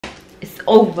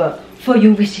over for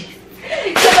you wishes.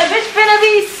 Cause the bitch finna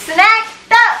be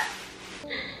snacked up.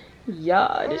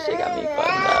 Y'all, this shit got me fucked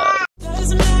up.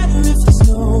 Doesn't matter if the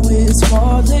snow is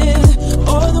falling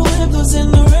or the windows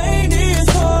in the rain is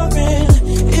pouring.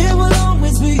 It will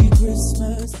always be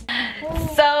Christmas.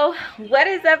 So, what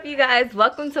is up, you guys?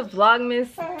 Welcome to Vlogmas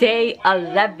Day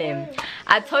 11.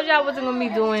 I told you I wasn't gonna be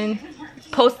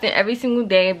posting every single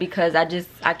day because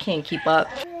I can't keep up.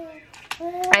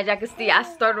 As y'all can see, I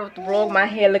started with the vlog, my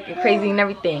hair looking crazy and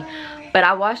everything. But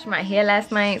I washed my hair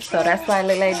last night, so that's why I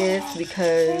look like this,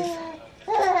 because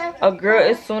a girl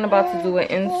is soon about to do an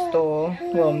install.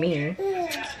 Well, me.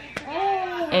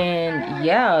 And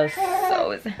yeah,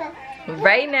 so it's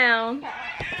right now,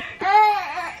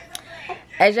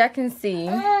 as y'all can see,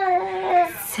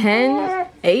 10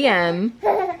 a.m.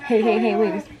 Hey,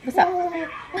 wait, what's up?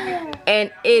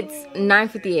 And it's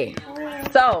 9:58.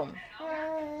 So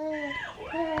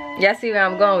y'all see where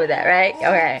I'm going with that, right?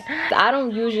 Okay. I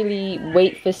don't usually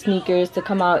wait for sneakers to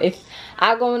come out. If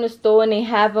I go in the store and they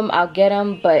have them, I'll get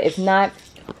them. But if not,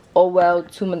 oh well,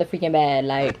 too motherfucking bad.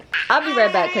 Like, I'll be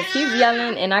right back because he's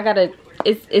yelling and I gotta,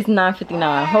 it's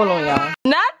 9:59. Hold on, y'all.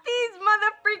 Not these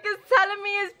motherfuckers telling me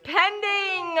it's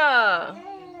pending.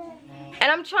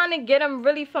 And I'm trying to get them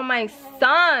really for my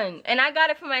son. And I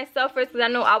got it for myself first because I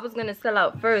know I was going to sell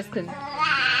out first. Because,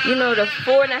 you know, the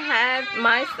 4.5,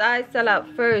 my size sell out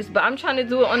first. But I'm trying to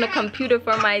do it on the computer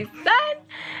for my son.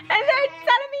 And they're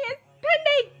telling me it's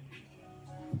pending.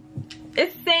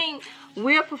 It's saying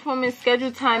we're performing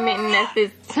schedule time maintenance at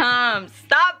this time.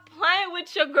 Stop playing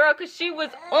with your girl because she was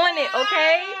on it,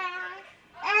 okay?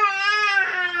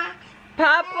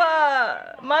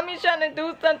 Papa, mommy's trying to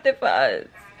do something for us.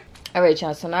 Alright,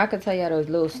 y'all, so now I can tell y'all the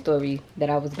little story that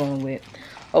I was going with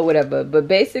or whatever. But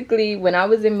basically, when I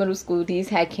was in middle school, these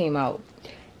had came out.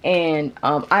 And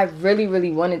I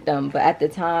really wanted them. But at the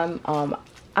time,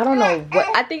 I don't know what,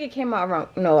 I think it came out around,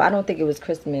 no, I don't think it was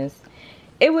Christmas.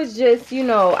 It was just, you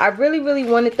know, I really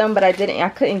wanted them, but I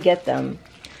couldn't get them.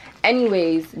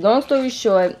 Anyways, long story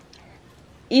short,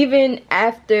 even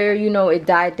after, you know, it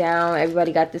died down,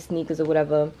 everybody got the sneakers or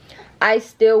whatever, I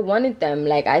still wanted them.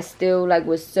 Like, I still, like,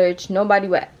 would search. Nobody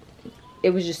would,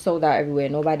 it was just sold out everywhere.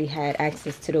 Nobody had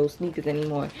access to those sneakers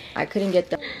anymore. I couldn't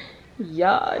get them.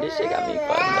 Y'all, this shit got me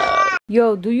fucked up.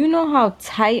 Yo, do you know how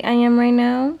tight I am right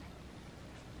now?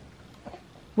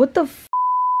 What the f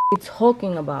are you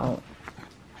talking about?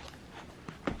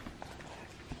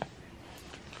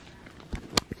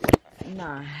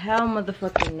 Nah, hell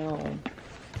motherfucking no.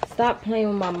 Stop playing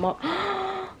with my mom.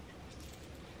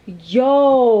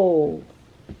 Yo,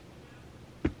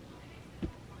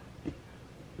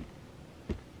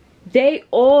 they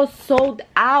all sold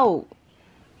out.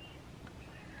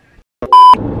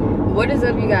 What is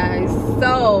up, you guys?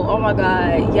 So, oh my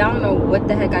god, y'all don't know what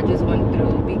the heck I just went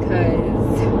through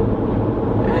because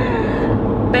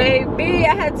baby,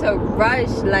 I had to rush.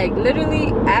 Like,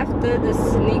 literally after the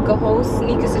whole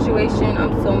sneaker situation,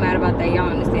 I'm so mad about that. Y'all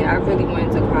understand, I really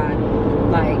wanted to cry.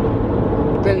 Like,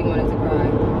 really wanted to cry.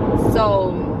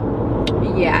 So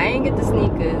yeah, I didn't get the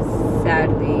sneakers,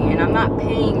 sadly, and I'm not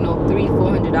paying no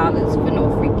 $300-400 for no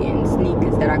freaking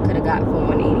sneakers that I could have got for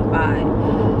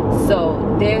 $185.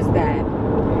 So there's that.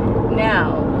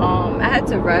 Now I had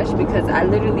to rush because I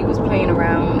literally was playing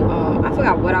around. I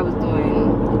forgot what I was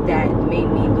doing that made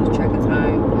me lose track of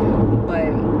time,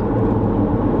 but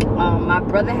my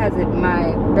brother has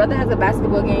a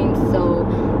basketball game, so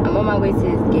I'm on my way to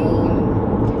his game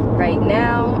right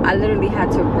now. I literally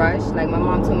had to rush. Like, my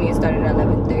mom told me it started at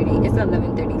 11:30. It's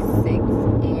 11:36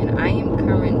 and I am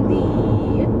currently,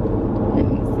 let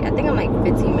me see, I think I'm like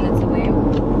 15 minutes away.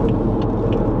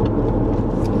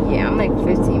 Yeah, I'm like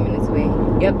 15 minutes away.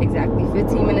 Yep, exactly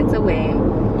 15 minutes away.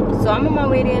 So I'm on my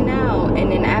way there now,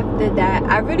 and then after that,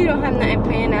 I really don't have nothing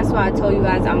planned. That's why I told you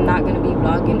guys I'm not gonna be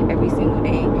vlogging every single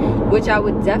day, which I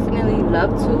would definitely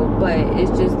love to, but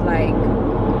it's just like,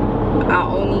 I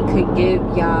only could give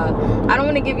y'all, I don't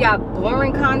want to give y'all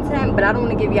boring content, but I don't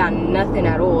want to give y'all nothing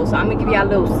at all. So I'm gonna give y'all a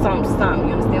little something,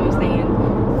 you understand what I'm saying?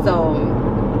 So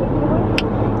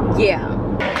yeah.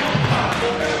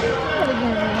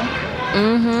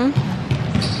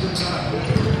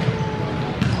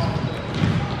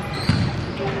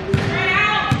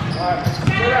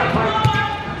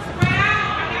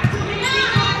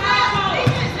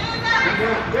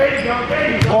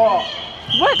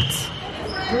 What?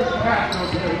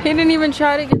 He didn't even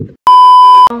try to get the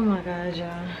oh my god,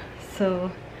 y'all.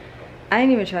 So I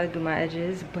didn't even try to do my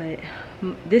edges, but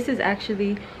this is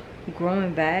actually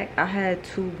growing back. I had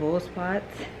 2 bald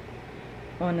spots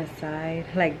on the side,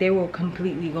 like they were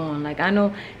completely gone. Like, I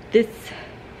know this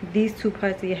these two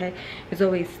parts of your head is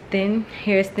always thin,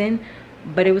 hair is thin,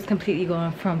 but it was completely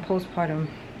gone from postpartum.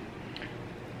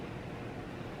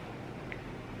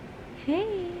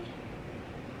 Hey.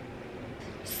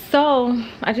 So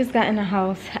I just got in the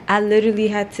house. I literally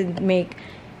had to make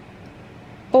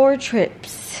 4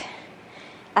 trips.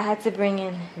 I had to bring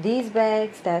in these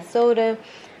bags, that soda,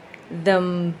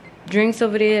 them drinks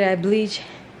over there, that bleach,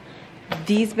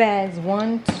 these bags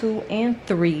 1, 2, and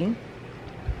 3.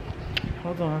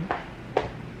 Hold on.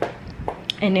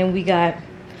 And then we got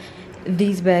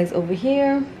these bags over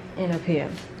here and up here.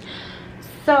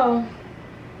 So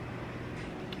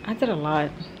I did a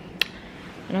lot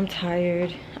and I'm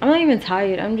tired. I'm not even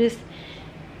tired, I'm just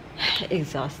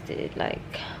exhausted. Like,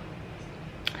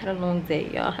 had a long day,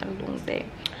 y'all. Had a long day.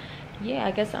 Yeah,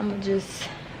 I guess I'm gonna just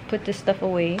put this stuff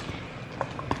away,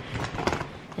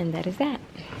 and that is that.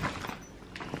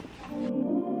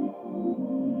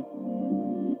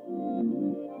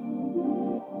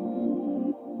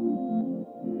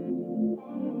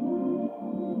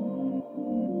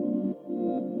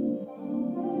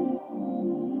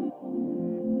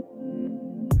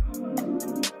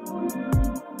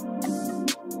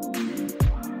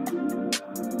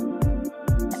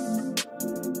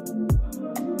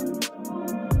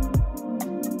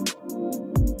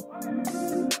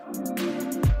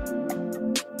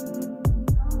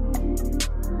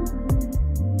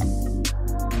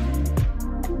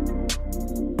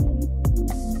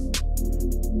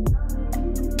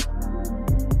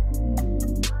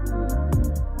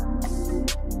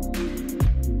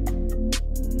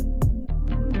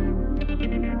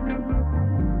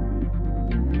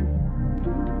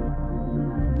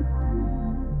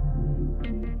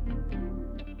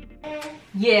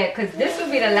 Yeah, because this would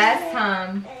be the last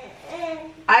time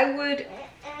I would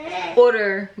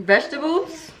order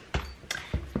vegetables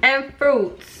and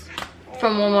fruits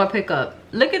from Walmart pickup.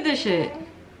 Look at this shit.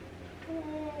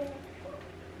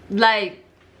 Like,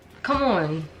 come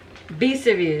on. Be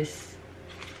serious.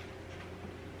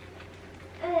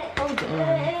 Hold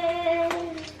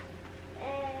on.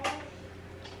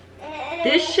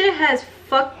 This shit has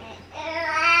fucked.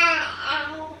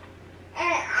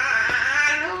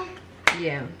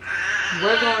 Yeah,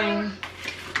 we're going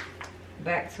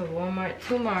back to Walmart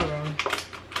tomorrow.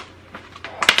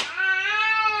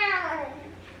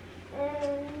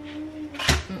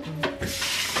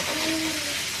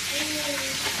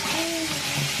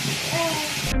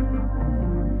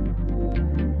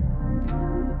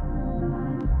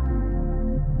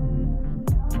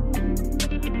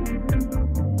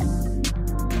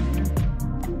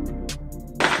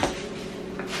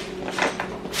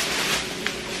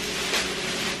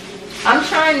 I'm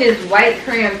trying this white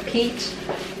crayon peach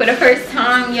for the first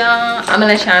time, y'all. I'm gonna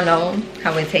let y'all know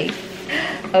how it tastes.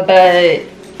 But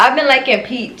I've been liking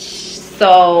peach,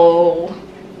 so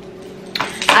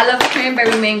I love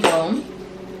cranberry mango.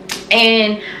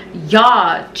 And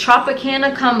y'all,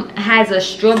 Tropicana has a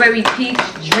strawberry peach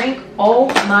drink. Oh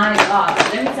my god,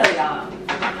 let me tell y'all.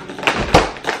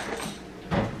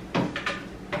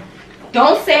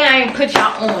 Don't say I ain't put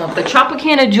y'all on, but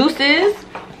Tropicana juices,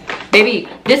 baby,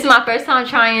 this is my first time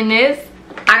trying this.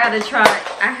 I gotta try.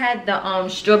 I had the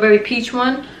strawberry peach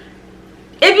one.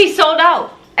 It be sold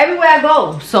out everywhere I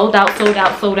go. Sold out, sold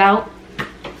out, sold out.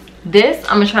 This,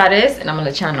 I'm gonna try this, and I'm gonna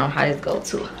let y'all know how this go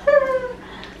too.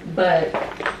 But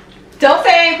don't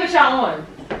say I ain't put y'all on.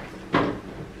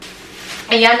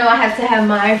 And y'all know I have to have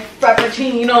my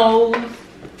frappuccinos.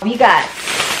 We got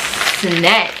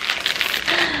snacks.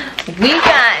 We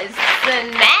got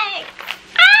snacks.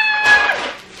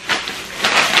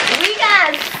 We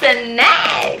got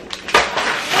snacks.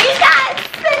 We got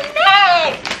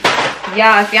snacks.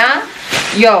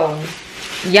 Y'all,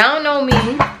 if y'all know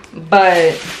me,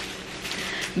 but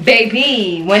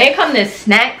baby, when it comes to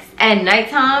snacks at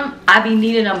nighttime, I be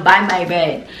needing them by my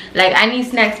bed. Like, I need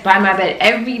snacks by my bed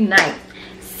every night.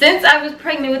 Since I was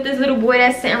pregnant with this little boy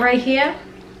that's sitting right here,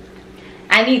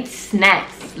 I need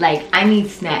snacks. Like, I need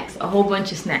snacks, a whole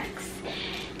bunch of snacks.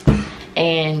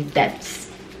 And that's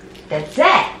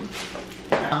that.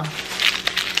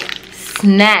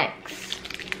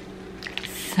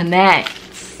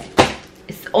 Snacks.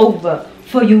 It's over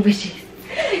for you bitches.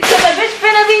 Cause a bitch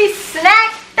finna be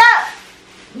snacked up.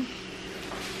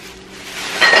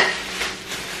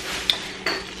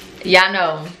 Y'all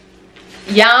know.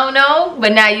 Y'all don't know,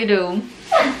 but now you do.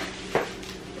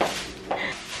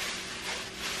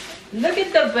 Look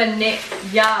at the banana,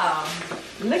 y'all.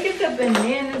 Look at the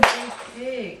bananas they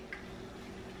pick.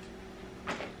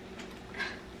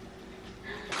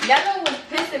 Y'all know what's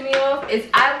pissing me off is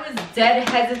I was dead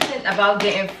hesitant about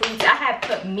getting fruits. I had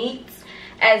put meats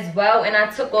as well, and I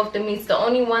took off the meats. The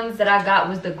only ones that I got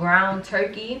was the ground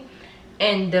turkey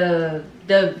and the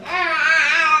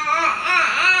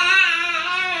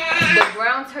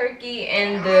ground turkey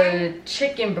and the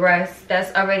chicken breast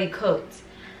that's already cooked.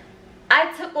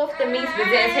 I took off the meats but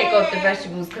didn't take off the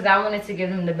vegetables because I wanted to give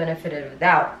them the benefit of the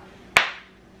doubt.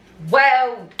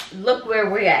 Well, look where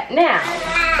we're at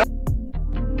now.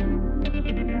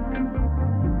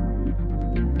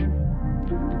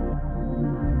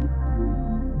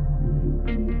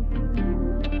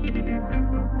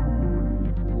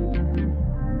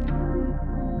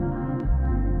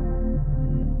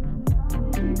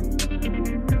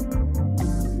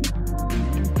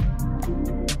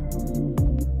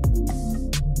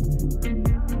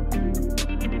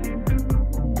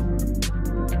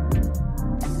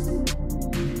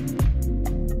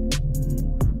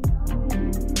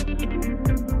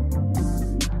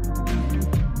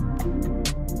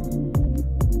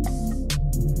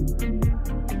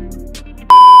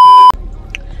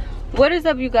 What is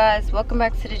up, you guys? Welcome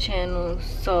back to the channel.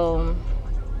 So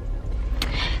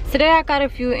today I got a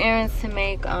few errands to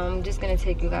make. I'm just gonna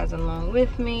take you guys along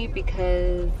with me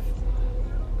because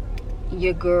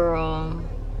your girl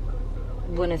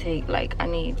wanna take, like, I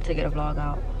need to get a vlog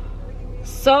out.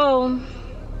 So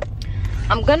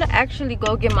I'm gonna actually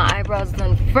go get my eyebrows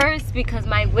done first because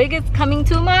my wig is coming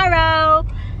tomorrow,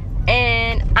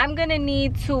 and I'm gonna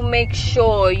need to make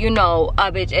sure, you know,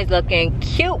 a bitch is looking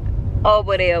cute or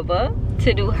whatever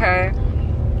to do her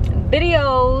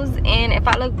videos. And if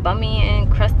I look bummy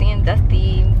and crusty and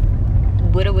dusty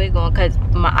with a wig on, because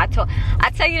I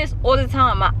tell you this all the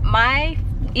time, my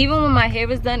even when my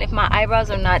hair is done, if my eyebrows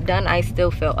are not done, I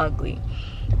still feel ugly.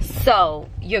 So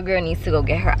your girl needs to go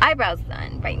get her eyebrows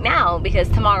done right now because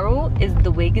tomorrow is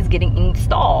the wig is getting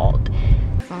installed.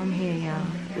 So I'm here, y'all.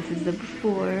 This is the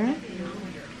before.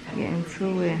 Get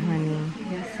into it, honey.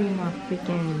 Y'all see my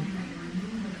freaking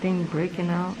thing breaking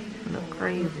out? Look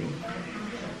crazy.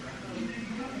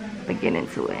 But get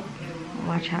into it.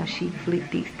 Watch how she flip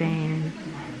these things.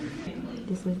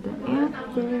 This is the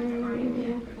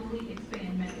after.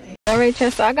 Alright,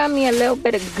 y'all, so I got me a little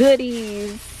bit of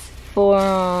goodies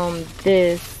from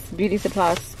this beauty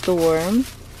supply store.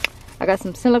 I got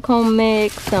some silicone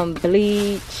mix, some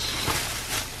bleach,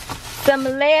 some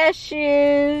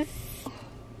lashes.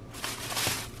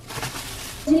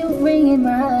 You bringing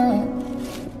my.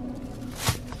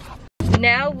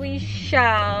 Now we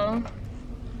shall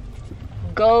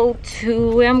go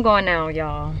to where I'm going now,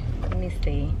 y'all. Let me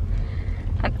see.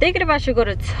 I'm thinking if I should go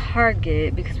to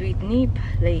Target because we need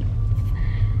plates.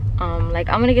 Like,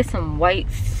 I'm gonna get some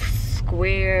white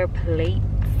square plates.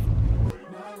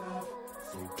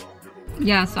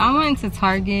 Yeah, so I went to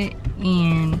Target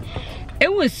and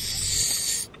it was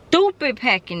stupid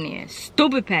pack in there.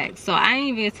 Stupid pack. So I didn't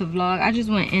even get to vlog. I just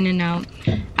went in and out.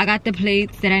 I got the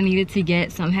plates that I needed to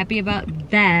get, so I'm happy about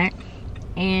that.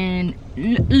 And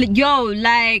yo,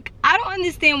 like, I don't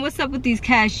understand what's up with these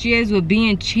cashiers with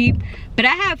being cheap, but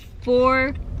I have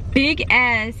 4 big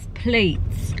ass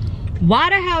plates. Why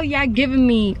the hell y'all giving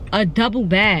me a double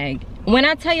bag? When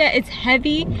I tell you it's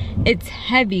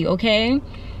heavy, okay?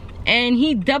 And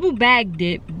he double bagged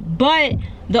it, but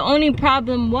the only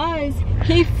problem was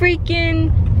he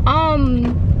freaking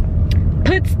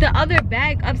puts the other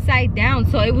bag upside down,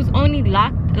 so it was only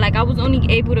locked. Like, I was only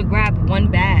able to grab one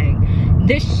bag.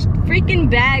 This freaking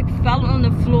bag fell on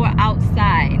the floor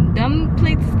outside. Them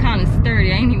plates is kind of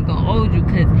sturdy. I ain't even gonna hold you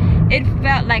because it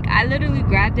felt like I literally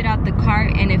grabbed it out the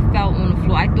cart and it fell on the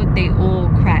floor. I thought they all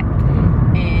cracked,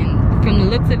 and from the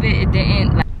looks of it, it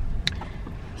didn't. Like,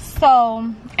 so,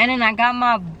 and then I got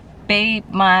my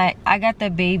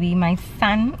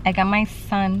son. I got my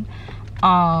son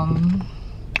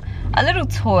a little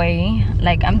toy.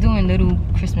 Like, I'm doing little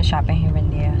Christmas shopping here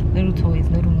and there, little toys,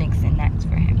 little nicks and knacks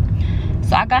for him.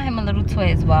 So I got him a little toy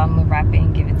as well. I'm gonna wrap it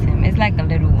and give it to him. It's like a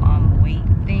little weight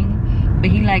thing, but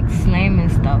he likes slamming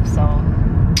stuff, so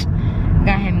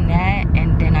got him that.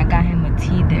 And then I got him a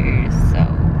teether. So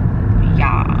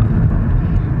yeah,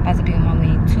 about to be on my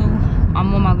way too.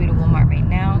 I'm on my way to Walmart right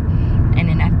now, and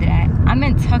then after that I'm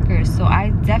in Tucker, so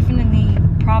I definitely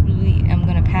probably am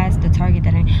gonna pass the Target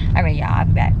that all right, y'all,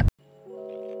 I'm back.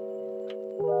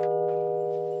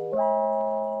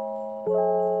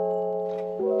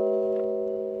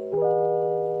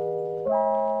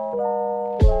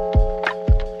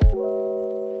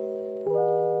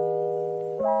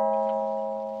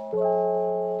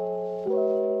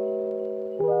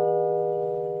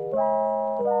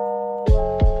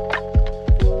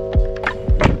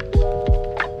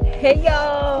 Hey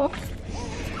y'all,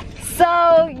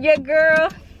 so your girl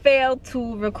failed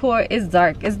to record. It's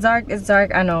dark,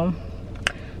 I know,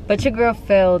 But your girl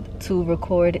failed to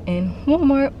record in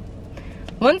Walmart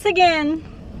once again.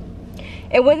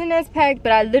 It wasn't as packed,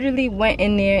 but I literally went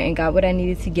in there and got what I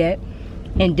needed to get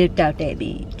and dipped out that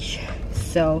beach.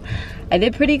 So I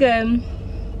did pretty good.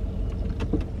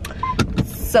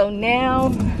 So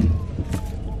now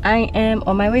I am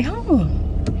on my way home.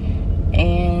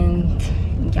 And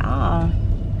yeah,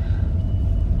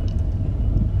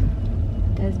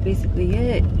 that's basically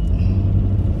it.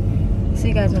 See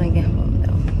you guys when I get home.